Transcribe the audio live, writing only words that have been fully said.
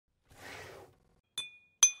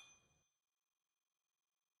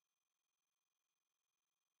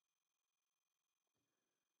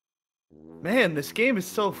Man, this game is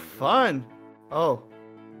so fun. Oh,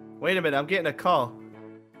 wait a minute. I'm getting a call.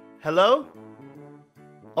 Hello?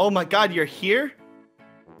 Oh my God, you're here?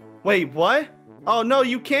 Wait, what? Oh no,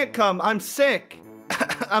 you can't come. I'm sick.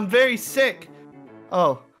 I'm very sick.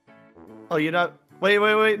 Oh. Oh, you're not. Wait.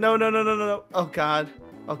 No. Oh God,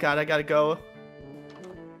 I gotta go.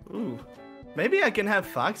 Ooh. Maybe I can have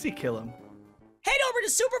Foxy kill him. Head over to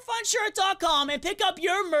superfunshirt.com and pick up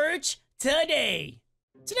your merch today.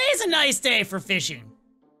 Today's a nice day for fishing.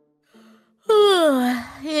 Yeah.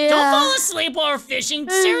 Don't fall asleep while we're fishing.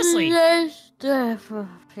 Seriously. Nice day for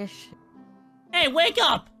fishing. Hey, wake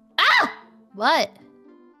up. Ah! What?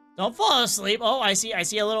 Don't fall asleep. Oh, I see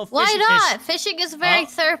a little fish. Why not? Fishing is very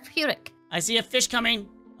therapeutic. I see a fish coming.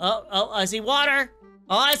 Oh, I see water.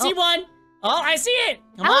 Oh, I see one. Oh, I see it.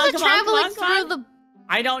 Come on. Through the...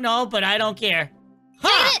 I don't know, but I don't care.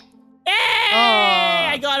 Get it! Hey!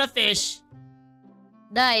 I got a fish.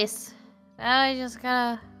 Nice. Now I just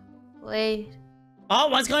gotta wait. Oh,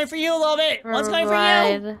 one's going for you a little bit. One's going for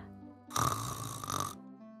you.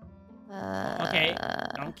 Okay,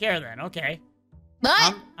 don't care then. Okay.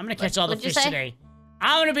 What? I'm gonna catch all the fish today.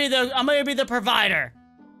 I'm gonna be the provider.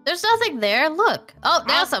 There's nothing there. Look. Oh,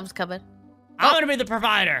 now something's coming. I'm gonna be the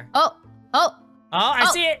provider. Oh, I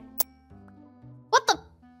see it. what the?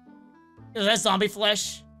 Is that zombie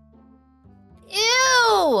flesh? Ew!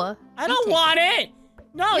 I don't want it.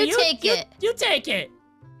 No, you take it. You take it.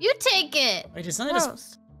 You take it. Wait, did something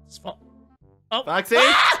just fall? Oh, Foxy?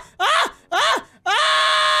 Ah!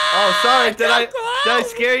 Oh, sorry. Did I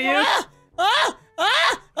scare you? Oh!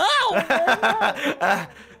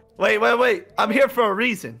 Wait. I'm here for a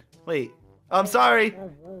reason. Wait. I'm sorry.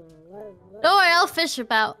 Don't worry, I'll fish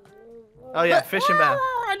about. Oh yeah, fish him out.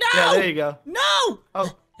 No! Yeah, there you go. No! Oh,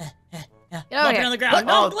 Get over here. On the ground.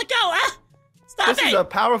 No, let go! Ah! Stop it! this is a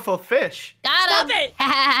powerful fish. Got him. Stop it!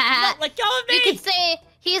 No, let go of me! You can say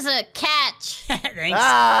he's a catch. Thanks.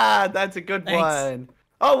 Ah, that's a good Thanks. one.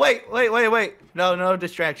 Oh wait. No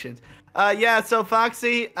distractions. Yeah. So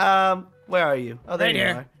Foxy, where are you? Oh, there Right you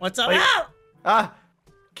here. are. What's up? Wait. Ow!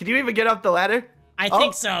 Can you even get up the ladder? I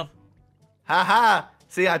think so. Haha.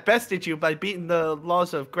 See, I bested you by beating the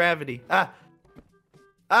laws of gravity. Why?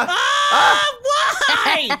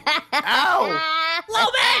 Ow!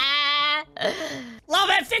 Love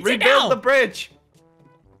it, fix it now! Rebuild the bridge.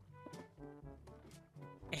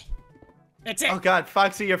 Fix it. Oh God,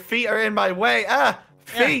 Foxy, your feet are in my way.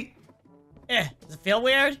 Feet. Does it feel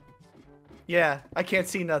weird? Yeah, I can't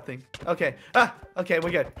see nothing. Okay. Okay,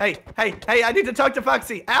 we're good. Hey, I need to talk to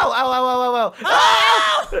Foxy. Ow.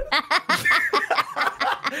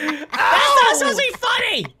 That's not supposed to be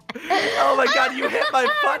funny! Oh my God, you hit my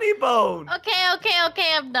funny bone. Okay,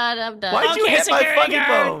 I'm done. Why'd you hit my funny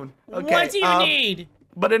bone? Okay, what do you need?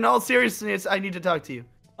 But in all seriousness, I need to talk to you.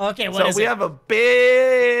 Okay, what is it? So we have a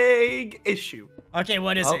big issue. Okay,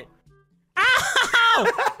 what is it? Ow!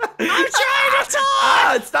 I'm trying to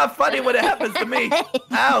talk! It's not funny when it happens to me.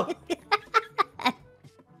 Ow.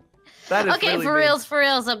 That is Okay, really for mean.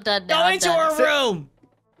 reals, I'm done now. Go into her room!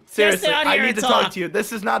 Seriously, Sit down I here need and to talk. talk to you.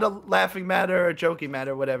 This is not a laughing matter or a joking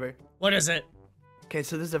matter, whatever. What is it? Okay,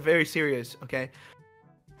 so this is a very serious, okay?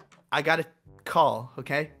 I got a call,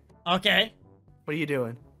 okay? Okay. What are you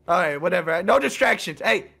doing? All right, whatever. No distractions.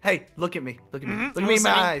 Hey, look at me. Look at me. Look at me in my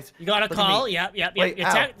eyes. You got a Look at call? me. Yep. Wait, The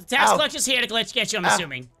ow. tax Ow. collector's here to get you, I'm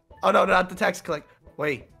assuming. Oh, no, not the tax collect.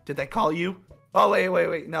 Wait, did they call you? Oh,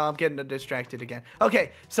 wait. No, I'm getting distracted again.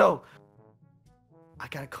 Okay, so I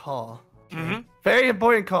got a call. Okay? Very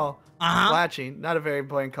important call. Well, actually, not a very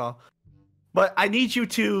important call. But I need you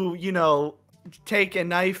to, take a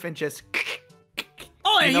knife and just...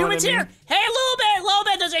 Oh, a You know human's what I mean? here! Hey, a little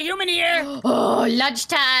bit, there's a human here! Oh,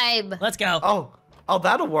 lunchtime. Let's go. Oh,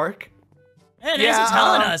 that'll work. Hey, thanks for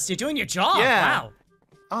telling us. You're doing your job. Yeah. Wow.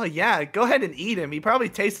 Oh, yeah, go ahead and eat him. He probably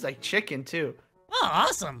tastes like chicken, too. Oh,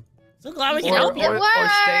 awesome. So glad we can help you.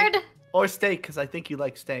 Or steak, because I think you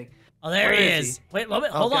like steak. Oh, there Where he is is. he? Wait,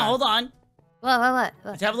 hold God. on. What?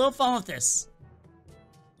 Let's have a little fun with this.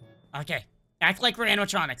 Okay. Act like we're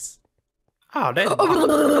animatronics. Oh, that's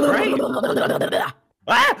great.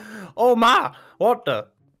 Oh my, what the?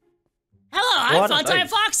 Hello, I'm What are Funtime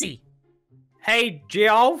these? Foxy. Hey,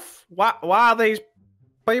 Geoff, why are these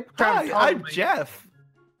people trying to Hi, talk I'm to me? Jeff.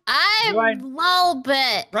 I'm You ain't-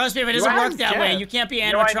 Lolbit. Roast beef, it doesn't You work ain't that way. Jeff. You can't be You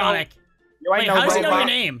ain't animatronic. You ain't Wait, no how does he know your robot.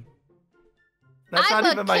 name? That's I'm not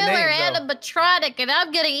a even my killer name, though. animatronic, and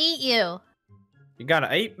I'm gonna eat you. You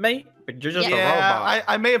gonna eat me? But you're just a Yeah, robot.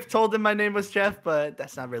 I may have told him my name was Jeff, but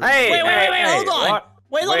that's not really. Hey, Wait, hey, hold on. What?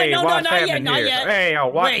 Wait, no, what's not yet, happening not here? yet. Hey,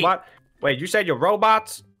 Wait. what? Wait, you said you're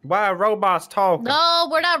robots? Why are robots talking? No,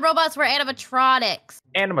 we're not robots. We're animatronics.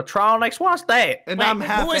 Animatronics? What's that? And Wait, I'm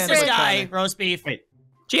half who is this guy, animatronic. roast beef? Wait,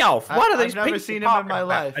 Geoff, what are these I've never people seen him in talking my about?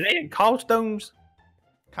 life. Are they in costumes?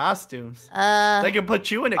 Costumes. They can put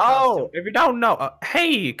you in a costume. Oh, if you don't know,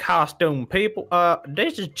 hey, costume people.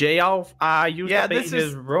 This is Geoff. I used to be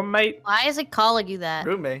his roommate. Why is it calling you that?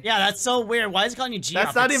 Roommate. Yeah, that's so weird. Why is it calling you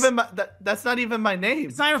Geoff? That's not even my name.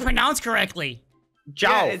 It's not even pronounced correctly.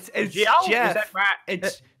 Geoff. Yeah, it's Geoff? Jeff. Is that right?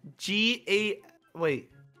 It's G-A... Wait.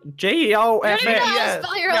 G-O-F-F. You don't know how to Yeah.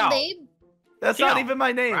 spell your own name? That's Geoff. not even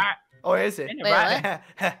my name. Right. Or is it? Wait, what?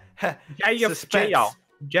 Geoff.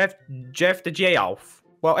 Jeff the Geoff.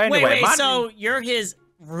 Well, anyway, Wait, so you're his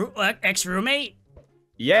ex-roommate?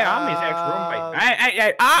 yeah, I'm his ex-roommate.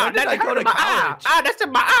 Hey, when did I go to college? That's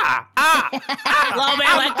in my eye. Love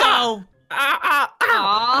it, let go.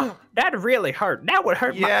 Aw. That really hurt. That would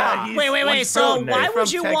hurt my eye. he's Wait, so from- why from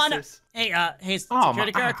would you want to... Texas. Hey, Oh,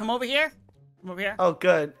 security my guard, eye. come over here. Come over here. Oh,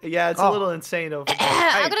 good. Yeah, it's a little insane over there.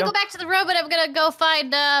 I'm gonna go don't- back to the room and I'm gonna go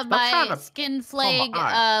find my trying to- skin flaying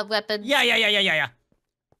eye. weapon. Yeah.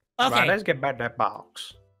 Okay, Right, let's get back to that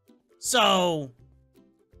box. so...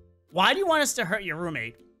 Why do you want us to hurt your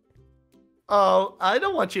roommate? Oh, I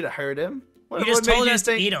don't want you to hurt him. You just made told you us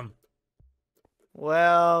to think- eat him.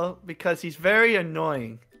 Well, because he's very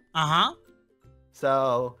annoying. Uh-huh.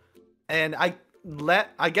 So, and I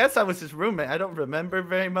guess I was his roommate. I don't remember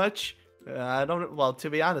very much. Well, to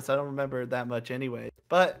be honest, I don't remember that much anyway.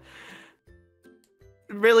 But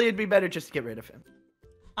really, it'd be better just to get rid of him.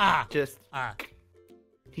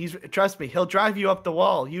 Trust me, he'll drive you up the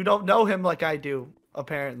wall. You don't know him like I do,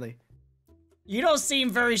 apparently. You don't seem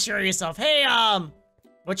very sure of yourself. Hey,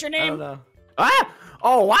 what's your I name? don't know.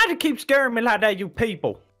 Oh, why do you keep scaring me like that, you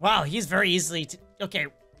people? Wow, he's very easily... Okay,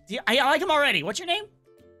 I like him already. What's your name?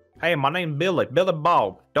 Hey, my name's Billy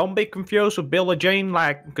Bob. Don't be confused with Billie Jean,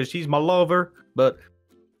 like, because she's my lover, but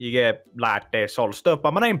you get, like, that sort of stuff.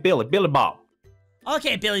 But my name's Billy Bob.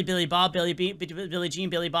 Okay, Billy Bob, Billy Jean,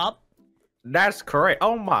 Billy Bob. That's correct.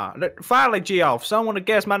 Oh, my. Finally, Geoff, someone to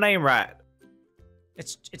guess my name right.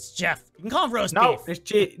 It's Jeff. You can call him roast No, beef.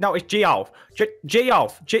 it's Geoff.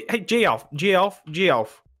 Geoff. Hey, Geoff.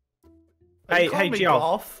 Are you calling Hey, me Geoff.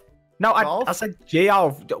 golf? No, Golf? I said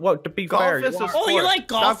Geoff. Well, to be Golf fair, is a Oh, sport. you like Stop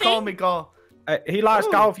golfing? calling me golf. he likes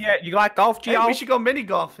Ooh. golf. Yeah, you like golf, Hey, Geoff? we should go mini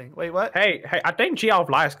golfing. Wait, what? Hey, I think Geoff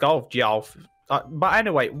likes golf, Geoff. But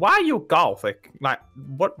anyway, why are you golfing? Like,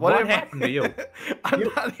 what am I- happened to you? I'm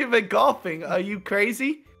not even golfing. Are you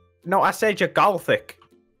crazy? No, I said you're gothic.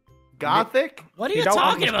 Gothic? What are You you don't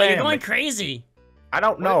talking about? You're understand going me. crazy. I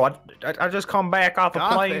don't know. I just come back off a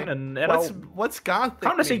Gothic? plane and you know, What's gothic?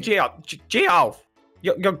 come to see mean? Geoff. Geoff,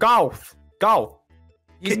 you're golf.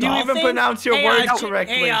 He's Can you even golfing? pronounce your Hey, words no,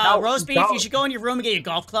 correctly? Hey, No, roast beef, don't. you should go in your room and get your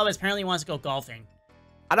golf club. Apparently he wants to go golfing.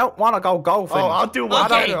 I don't want to go golfing. Oh, I'll do one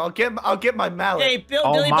Okay. better. I'll get my mallet. Hey,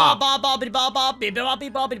 Oh, Billy Ma. Bob, Billy Bob, Billy Bob, Billy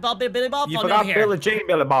Bob, Billy Bob, Billy Bob. You I'll forgot go here. Billie Jean,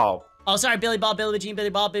 Billy Bob. Oh, sorry, Billy Bob, Billy Jean, Billy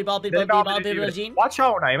Bob, Billy Bob, Billy Bob, Billy Jean. What's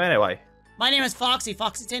your name anyway? My name is Foxy,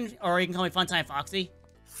 Foxyton, or you can call me Funtime Foxy.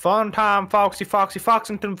 Funtime Foxy,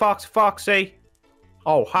 Foxington, Foxy.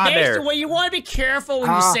 Oh, hi there. Well, you want to be careful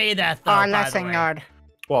when you say that, though. Hola, by the way. señor.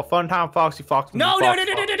 Well, Funtime Foxy, Foxington, No,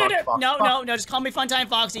 Foxy. just call me Funtime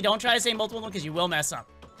Foxy. Don't try to say multiple ones because you will mess up.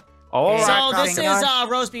 All So right. this is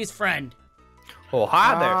roast beef's friend. Oh,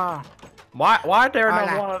 hi there. Oh, Why there not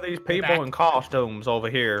Hola. one of these people back. in costumes over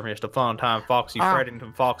here, Mr. Funtime Foxy, Ah.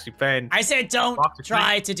 Freddington, Foxy fan? I said don't Foxy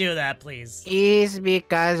try to do that, please. is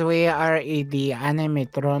because we are in the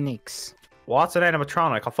animatronics. What's an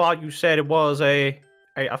animatronic? I thought you said it was I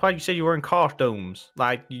thought you said you were in costumes,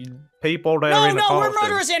 like people that are No, in the we're costumes.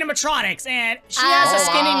 murderous animatronics, and she has a Oh,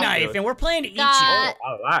 skinning wow. knife, and we're planning to eat you. Got-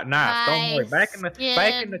 Oh, right, nice. Don't worry. Back in Nice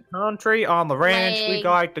the country on the ranch, we leg.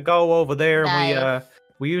 like to go over there. Nice. And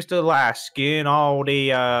we used to like skin all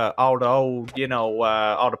the old all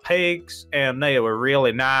the pigs, and they were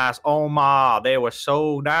really nice. Oh my, they were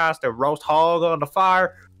so nice. The roast hog on the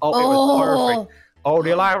fire. Oh, it was perfect. Oh, do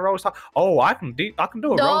you like roast hog? Oh, I can do a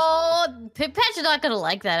roast. No, Pat's not gonna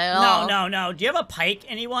like that at all. No. Do you have a pike,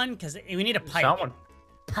 anyone? Because we need a pike. Someone.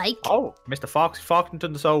 Pike. Oh, Mr. Foxy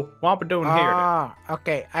Foxington. So what we doing here? Then? Oh,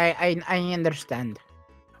 okay. I understand.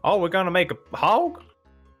 Oh, we're gonna make a hog.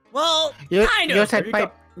 Well, You, kind you of. said you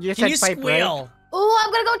pipe. You Can said you pipe, right? squeal? Ooh,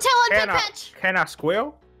 I'm gonna go tell on Can I, Patch. can I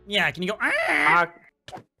squeal? Yeah, can you go? I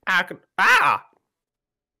can. Ah!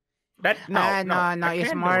 That no, No. I It's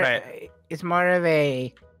can't do more. that. It's more of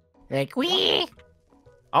a like wee.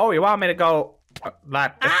 Oh, you want me to go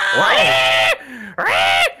like? Ah!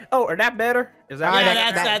 Oh, is that better? Is that? Ah,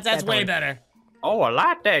 Yeah, better? that's way one. better. Oh, I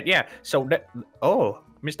like that. Yeah. So that. Oh,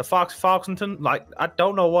 Mr. Foxington, like I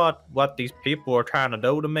don't know what these people are trying to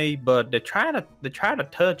do to me, but they're trying to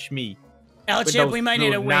touch me. L-Chip, we might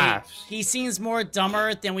need to wait. Knives. He seems more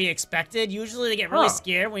dumber than we expected. Usually they get really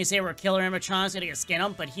scared when you say we're killer animatronics, gonna skin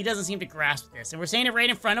them, but he doesn't seem to grasp this. And we're saying it right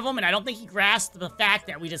in front of him, and I don't think he grasped the fact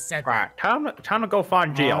that we just said that. Right, time to go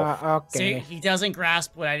find Geoff. Okay. See, he doesn't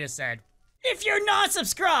grasp what I just said. If you're not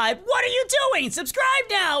subscribed, what are you doing? Subscribe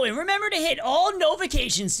now, and remember to hit all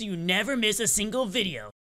notifications so you never miss a single video.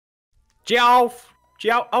 Geoff!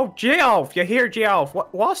 Oh, Geoff! You're here, Geoff.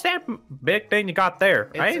 What's that big thing you got there?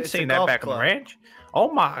 I ain't seen that back on the ranch.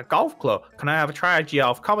 Oh my, golf club. Can I have a try,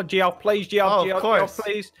 Geoff? Come on, Geoff, please, Geoff, Geoff,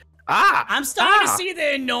 please. I'm starting to see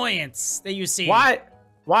the annoyance that you see. Why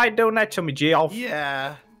you doing that to me, Geoff?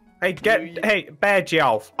 Yeah. Hey, hey, bad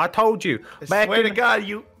Geoff. I told you. I swear to God,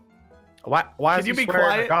 you... Why Can you be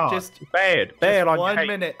quiet? Just bad on 1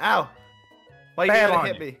 minute. Ow. Why you gotta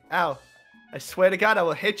hit me? Ow. I swear to God, I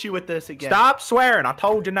will hit you with this again. Stop swearing. I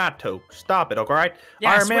told you not to. Stop it, alright?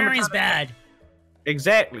 Yeah, swearing's bad.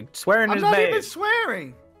 Exactly. Swearing is bad. I'm not even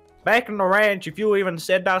swearing. Back in the ranch, if you even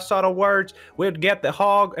said that sort of words, we'd get the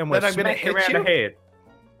hog and we'd smack you around the head.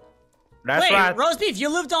 That's right. Roast beef, you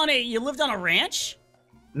lived on a ranch?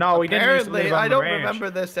 No, he didn't used to live on the ranch. I don't remember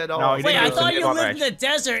this at all. No, wait, I thought you lived in the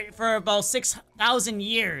desert for about 6,000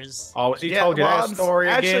 years. Oh, he told you that story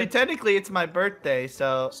again? Actually, technically, it's my birthday,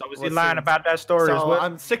 so... So was he lying about that story as well?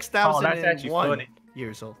 I'm 6,001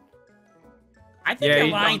 years old. I think you're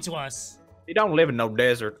lying to us. You don't live in no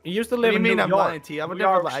desert. You used to live in New York. What do you mean I'm lying to you? I would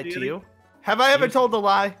never lie to you. Have I ever told a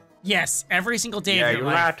lie? Yes, every single day of your life. Yeah, you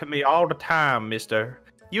lie to me all the time, mister.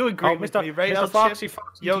 You agree with me, right, Mr. Foxy,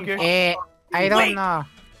 Yogurt? I don't know.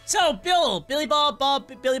 So, Billy Bob,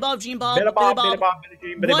 Gene Bob, Billy Bob,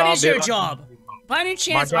 what is your job? By any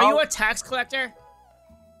chance, are you a tax collector?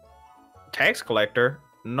 Tax collector?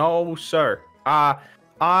 No, sir.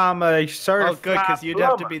 I'm a certified Oh, good, because you'd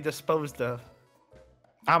have to be disposed of.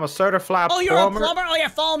 I'm a certified plumber. Oh, you're a plumber? Oh, yeah,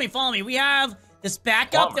 follow me. We have this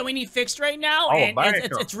backup that we need fixed right now, and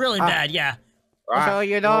it's really bad, yeah. Right. So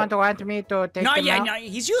you don't want me to take him out? No,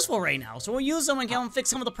 he's useful right now, so we'll use him and get him fix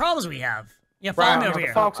some of the problems we have. Yeah, follow me over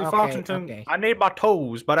here. Foxy Foxington, I need my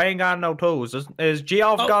tools, but I ain't got no tools. Is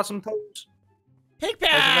Geoff got some tools? Pig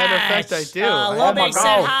Patch! As a matter of fact, I do. Lobig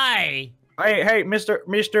said hi. Hey, Mr.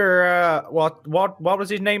 What was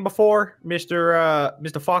his name before?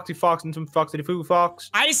 Mr. Foxy Foxington, Foxy the Foo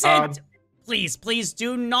Fox. I said, please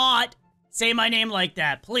do not say my name like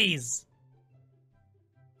that, please.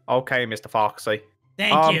 Okay, Mr. Foxy.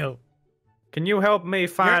 Thank you. Can you help me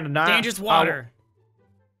find a knife? Dangerous water.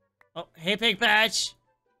 Oh, hey, Pig Patch.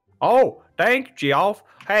 Oh, thank you, Geoff.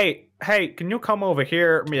 Hey, can you come over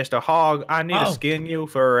here, Mr. Hog? I need to skin you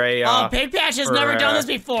for a, Oh, Pig Patch has never done this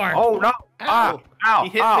before. Oh, no. Ow. He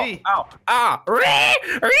hit me.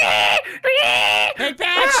 Pig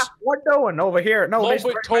Patch. What doing over here? No,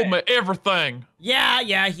 Lobig told me everything.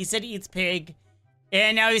 Yeah, he said he eats pig.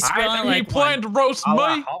 And now he's smelling like he planned to roast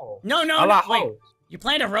me? No, wait. You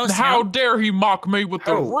plan to roast him? How dare he mock me with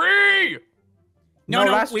the ree?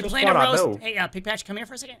 No, we plan to roast. Hey, Pig Patch, come here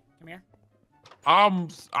for a second. Come here. I'm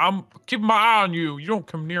keeping my eye on you. You don't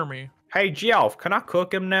come near me. Hey, Geoff, can I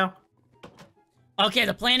cook him now? Okay,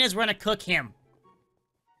 the plan is we're gonna cook him.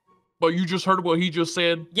 But you just heard what he just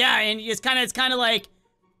said? Yeah, and it's kind of like,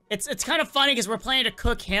 it's kind of funny because we're planning to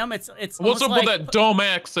cook him. It's what's up with that dumb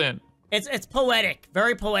accent? It's poetic,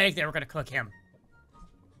 very poetic that we're gonna cook him.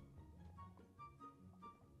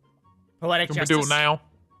 Poetic justice. Can we do it now?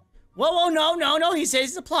 Whoa, no. He says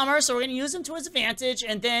he's a plumber, so we're gonna use him to his advantage,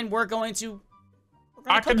 and then we're going to.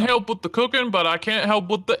 I can help with the cooking, but I can't help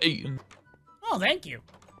with the eating. Oh, thank you.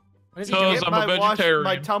 Because I'm a vegetarian.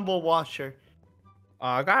 My tumble washer.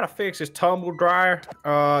 I gotta fix his tumble dryer.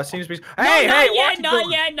 Seems to be.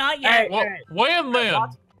 Not yet. Well, when then?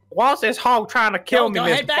 Why's this hog trying to kill me, Go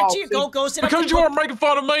Mr. head back to you. Go sit up. Because you were making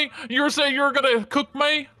fun of me. You were saying you were gonna cook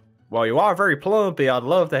me. Well, you are very plumpy. I'd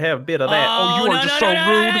love to have a bit of that. Oh, you are just so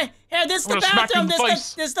rude. Here, this is the bathroom.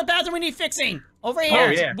 This is the bathroom we need fixing. Over here. Oh,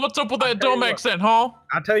 yeah. What's up with that dumb accent, huh?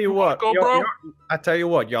 I tell you what, bro. I tell you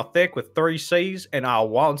what, you're thick with 3 C's, and I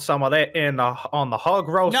want some of that on the hog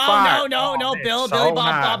roast fire. No, Billy Bob,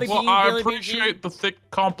 Bobby Well, I appreciate the thick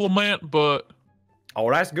compliment, but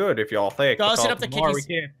that's good if y'all thick. Go sit up the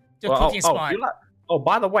cooking spot.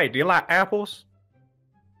 By the way, do you like apples?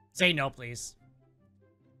 Say no, please.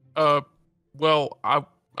 Well,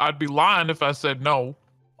 I'd be lying if I said no.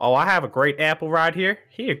 Oh, I have a great apple right here.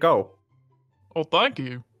 Here you go. Oh, thank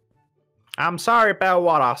you. I'm sorry about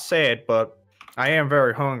what I said, but I am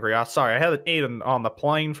very hungry. I'm sorry. I haven't eaten on the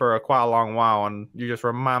plane for quite a long while, and you just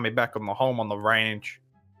remind me back of my home on the ranch.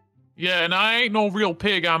 Yeah, and I ain't no real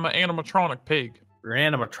pig. I'm an animatronic pig. You're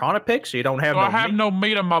an animatronic pig, so you don't have So no I have meat? no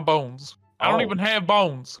meat in my bones. I don't Oh. even have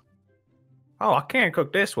bones. Oh, I can't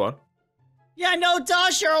cook this one. Yeah, no duh,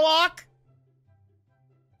 Sherlock.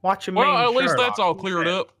 What you mean, Well, at least Sherlock? that's all cleared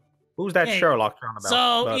up. Who's that Hey, Sherlock talking about?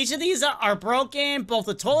 So But- each of these are broken. Both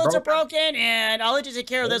the toilets are broken, and I'll let you take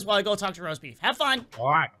care of this while I go talk to roast beef. Have fun. All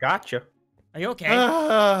right, gotcha. Are you okay?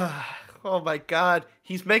 Oh my god,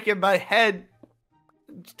 he's making my head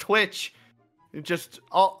twitch, just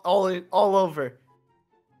all over.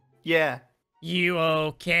 Yeah. You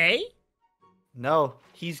okay? No,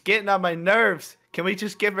 he's getting on my nerves. Can we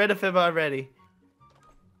just get rid of him already?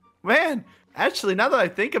 Man, actually, now that I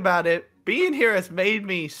think about it, being here has made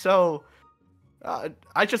me so.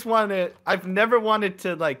 I've never wanted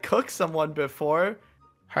to like cook someone before.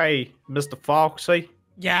 Hey, Mr. Foxy.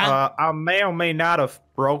 Yeah. I may or may not have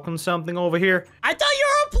broken something over here. I thought you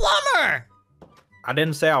were a plumber. I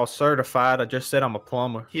didn't say I was certified. I just said I'm a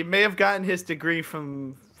plumber. He may have gotten his degree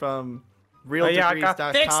from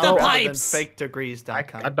realdegrees.com Fix the rather pipes. than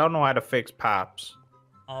fakedegrees.com. I don't know how to fix pipes.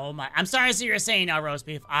 Oh my! I'm starting to see what you're saying now, roast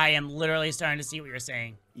beef. I am literally starting to see what you're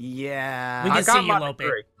saying. Yeah. We can I see got you, my Lope.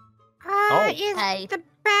 degree. Is Hey. the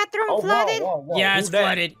bathroom Oh, flooded? whoa. Yeah, Who's it's that?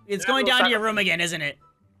 flooded. It's going down to your room again, isn't it?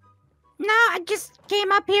 No, I just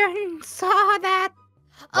came up here and saw that.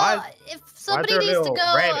 Why- If somebody there a needs to little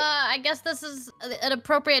go, rabbit? I guess this is an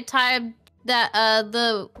appropriate time that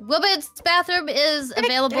the women's bathroom is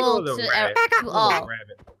available Little to, rabbit. Back up, to all. Little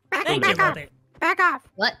rabbit. Thank you, back off. Lope. Back off.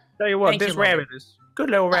 What? Tell you what, Thank this you, Lope. rabbit is good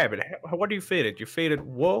little rabbit. What do you feed it? You feed it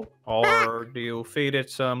wool, or do you feed it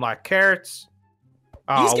some like carrots?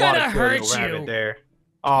 Oh, He's what gonna a good hurt little rabbit you. there.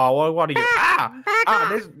 Oh, what are you? Back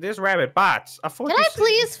off. This rabbit bites. I thought Can you I said-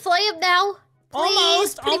 please flay him now?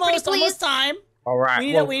 Please? Almost Please? time. All right. We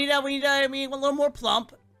need well, a little more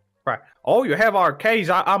plump. right. Oh, you have arcades.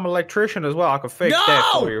 I'm an electrician as well. I can fix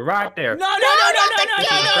that No! for you right there. No, not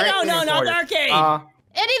the arcade.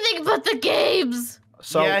 Anything but the games.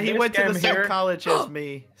 So yeah, he this went to the game same here- college as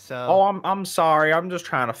me. So. Oh, I'm sorry. I'm just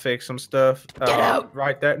trying to fix some stuff. Get out.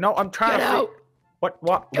 Right there. No, I'm trying Get to. out. What?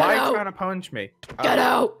 Get Why are out. you trying to punch me? Get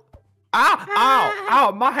out.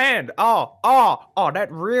 Ow, my hand. Oh,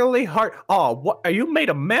 that really hurt. Oh, what? Are you made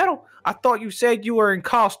of metal? I thought you said you were in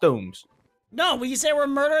costumes. No, we say we're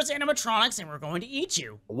murderous animatronics and we're going to eat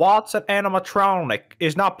you. What's an animatronic?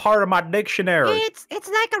 Is not part of my dictionary. It's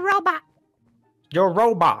like a robot. You're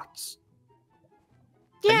robots.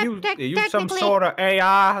 Yeah, are you some technically. sort of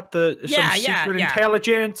AI? Some Yeah, secret yeah.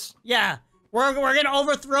 intelligence? Yeah, we're gonna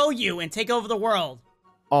overthrow you and take over the world.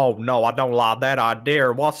 Oh no, I don't like that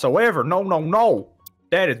idea whatsoever. No.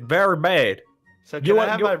 That is very bad. So can I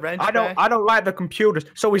have my wrench back? I don't like the computers.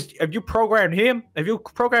 So have you programmed him? Have you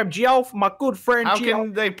programmed Geoff, my good friend How Geoff?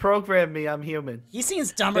 can they program me? I'm human. He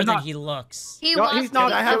seems dumber He's than not- he looks. He No, wants he's to not-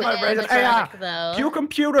 be I have an my red animatronic, though. You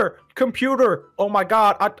computer. Oh my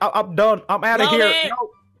god, I'm done. I'm out of Love here. it. No.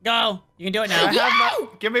 Go. You can do it I now.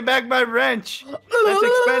 have give me back my wrench. That's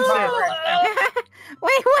expensive.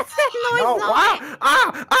 Wait, what's that noise? No.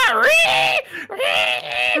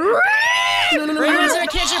 Bring us to the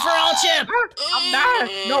kitchen for all chip. I'm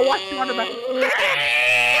dying. No, what you want about?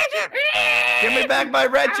 Give me back my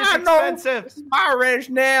wrench. It's No. expensive. This is my wrench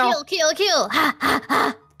now. Kill. Ha, ha,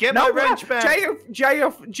 ha. Get my wrench back.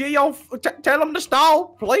 Geoff, tell him to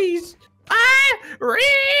stall, please. Bring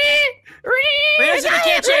us to the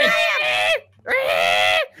kitchen.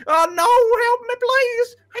 Oh no, help me,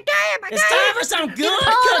 please. It's time for some good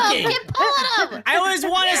cooking. Keep pulling him. I always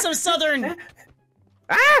wanted some southern.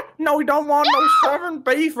 No, we don't want no southern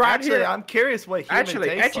beef right Actually, here. I'm curious what human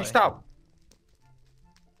tastes like. Stop.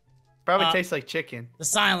 Probably tastes like chicken. The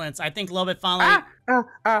silence. I think Lobit finally.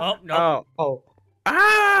 Oh, no.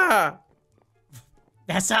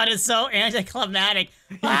 That sounded so anticlimactic.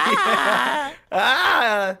 Ah!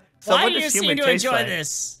 So Why what do you does seem human to taste enjoy like?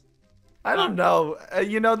 this? I don't know.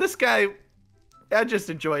 This guy. I just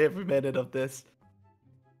enjoy every minute of this.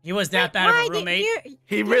 He was that bad of a roommate.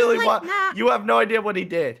 He really like was. that? You have no idea what he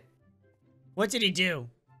did. What did he do?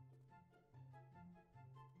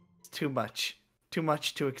 It's too much. Too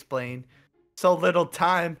much to explain. So little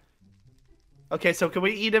time. Okay, so can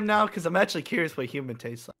we eat him now? Because I'm actually curious what human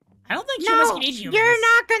tastes like. I don't think humans No, can eat humans. you're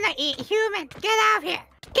not gonna eat humans. Get out here.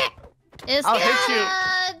 Get. It's I'll hit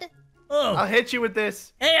you. good. Oh. I'll hit you with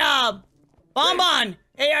this. Hey, Bonbon.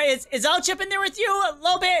 Hey, is El Chip in there with you? A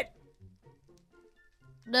little bit.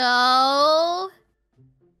 No.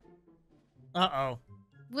 Uh-oh.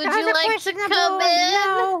 Would There's you a like to person come aboard. in?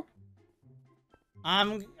 No.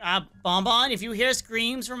 Bonbon, if you hear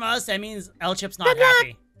screams from us, that means El Chip's not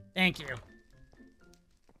happy. Thank you.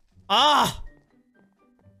 Ah!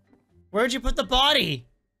 Where'd you put the body?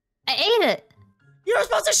 I ate it. You were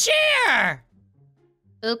supposed to share!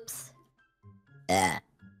 Oops.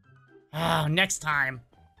 Oh, next time.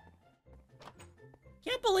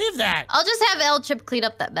 Can't believe that. I'll just have El Chip clean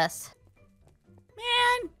up that mess.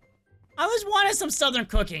 Man, I was wanting some southern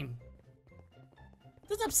cooking.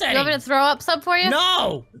 That's upsetting. You want me to throw up some for you?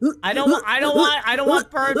 No! I don't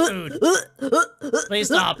want bird food. Please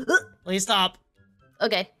stop. Please stop.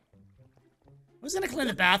 Okay. Who's gonna clean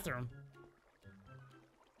the bathroom?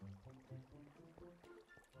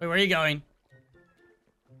 Wait, where are you going?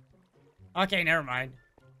 Okay, never mind.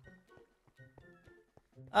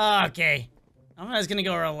 Okay. I'm just gonna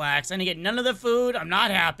go relax. I didn't get none of the food. I'm not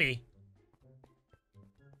happy.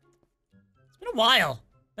 It's been a while.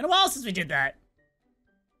 Been a while since we did that.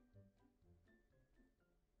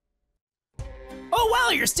 Oh wow,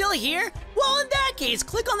 you're still here? Well, in that case,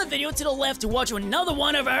 click on the video to the left to watch another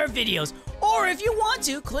one of our videos. Or if you want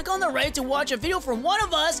to, click on the right to watch a video from one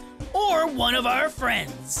of us or one of our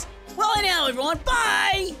friends. Well, anyhow, everyone,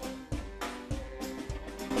 bye!